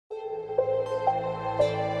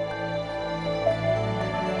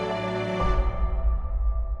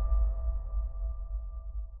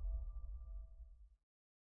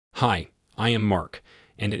Hi, I am Mark,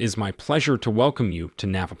 and it is my pleasure to welcome you to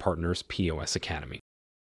Navipartner's POS Academy.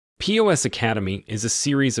 POS Academy is a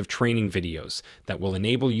series of training videos that will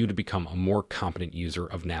enable you to become a more competent user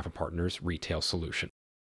of Navipartner's retail solution.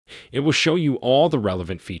 It will show you all the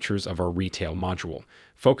relevant features of our retail module,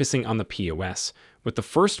 focusing on the POS, with the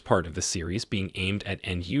first part of the series being aimed at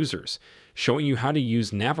end users, showing you how to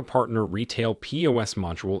use Navipartner Retail POS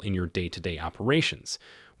module in your day-to-day operations,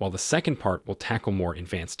 while the second part will tackle more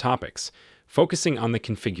advanced topics, focusing on the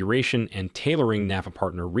configuration and tailoring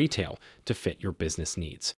Navipartner Retail to fit your business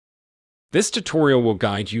needs. This tutorial will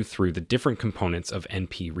guide you through the different components of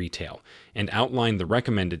NP Retail and outline the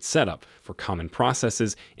recommended setup for common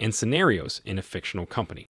processes and scenarios in a fictional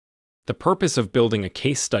company. The purpose of building a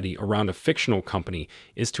case study around a fictional company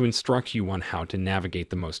is to instruct you on how to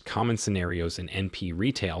navigate the most common scenarios in NP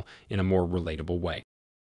Retail in a more relatable way.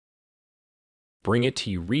 Bring It To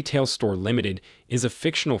You Retail Store Limited is a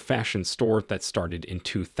fictional fashion store that started in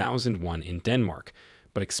 2001 in Denmark,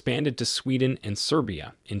 but expanded to Sweden and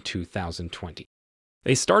Serbia in 2020.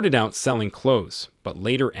 They started out selling clothes, but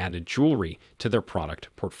later added jewelry to their product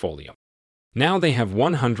portfolio. Now they have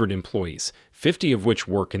 100 employees, 50 of which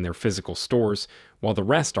work in their physical stores, while the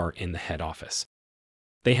rest are in the head office.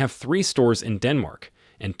 They have 3 stores in Denmark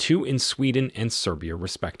and 2 in Sweden and Serbia,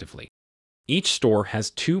 respectively. Each store has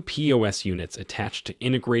 2 POS units attached to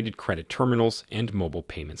integrated credit terminals and mobile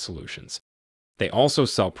payment solutions. They also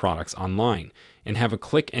sell products online and have a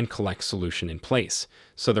click-and-collect solution in place,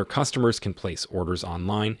 so their customers can place orders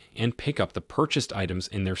online and pick up the purchased items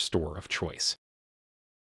in their store of choice.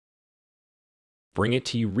 Bring It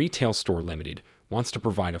To You Retail Store Limited wants to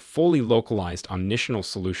provide a fully localized omnichannel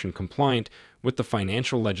solution compliant with the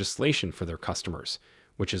financial legislation for their customers,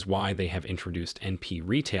 which is why they have introduced NP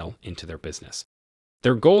Retail into their business.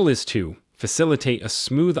 Their goal is to facilitate a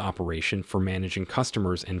smooth operation for managing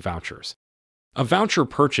customers and vouchers. A voucher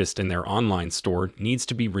purchased in their online store needs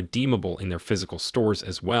to be redeemable in their physical stores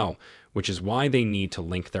as well, which is why they need to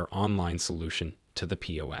link their online solution to the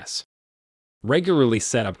POS. Regularly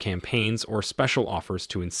set up campaigns or special offers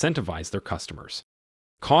to incentivize their customers.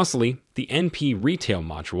 Causally, the NP Retail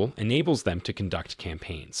module enables them to conduct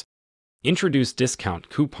campaigns. Introduce discount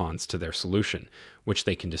coupons to their solution, which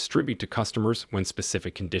they can distribute to customers when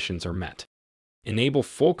specific conditions are met. Enable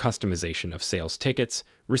full customization of sales tickets,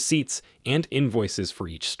 receipts, and invoices for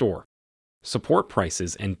each store. Support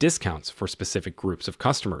prices and discounts for specific groups of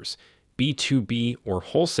customers, B2B or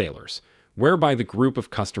wholesalers, whereby the group of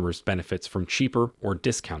customers benefits from cheaper or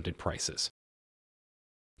discounted prices.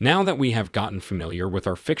 Now that we have gotten familiar with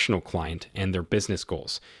our fictional client and their business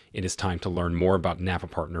goals, it is time to learn more about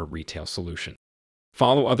Navipartner Retail Solution.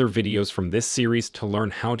 Follow other videos from this series to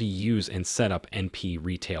learn how to use and set up NP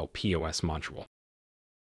Retail POS module.